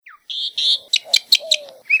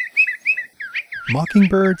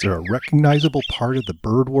Mockingbirds are a recognizable part of the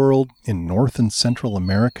bird world in North and Central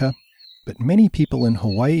America, but many people in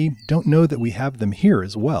Hawaii don't know that we have them here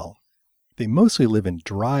as well. They mostly live in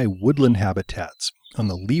dry woodland habitats on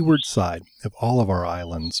the leeward side of all of our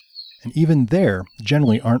islands, and even there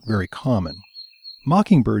generally aren't very common.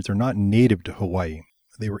 Mockingbirds are not native to Hawaii.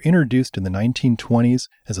 They were introduced in the 1920s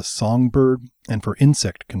as a songbird and for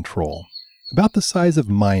insect control. About the size of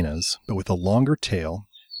mynas, but with a longer tail,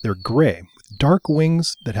 they're gray with dark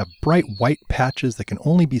wings that have bright white patches that can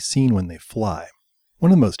only be seen when they fly.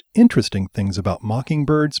 One of the most interesting things about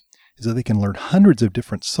mockingbirds is that they can learn hundreds of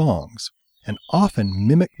different songs and often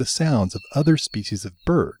mimic the sounds of other species of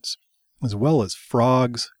birds, as well as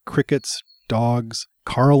frogs, crickets, dogs,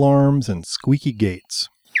 car alarms, and squeaky gates.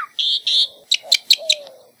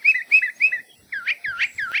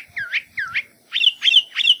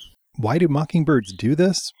 Why do mockingbirds do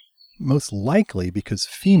this? Most likely because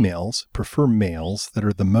females prefer males that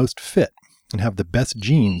are the most fit and have the best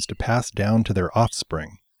genes to pass down to their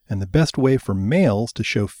offspring. And the best way for males to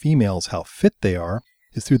show females how fit they are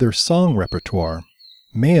is through their song repertoire.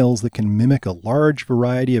 Males that can mimic a large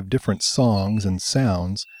variety of different songs and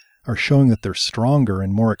sounds are showing that they're stronger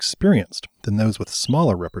and more experienced than those with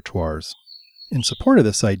smaller repertoires. In support of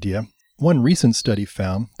this idea, one recent study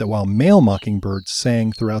found that while male mockingbirds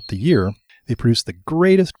sang throughout the year, they produce the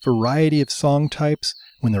greatest variety of song types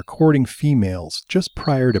when they're courting females just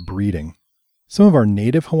prior to breeding. Some of our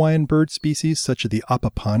native Hawaiian bird species, such as the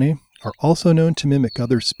apapane, are also known to mimic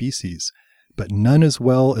other species, but none as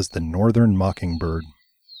well as the northern mockingbird.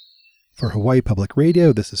 For Hawaii Public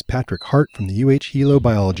Radio, this is Patrick Hart from the UH Hilo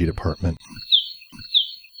Biology Department.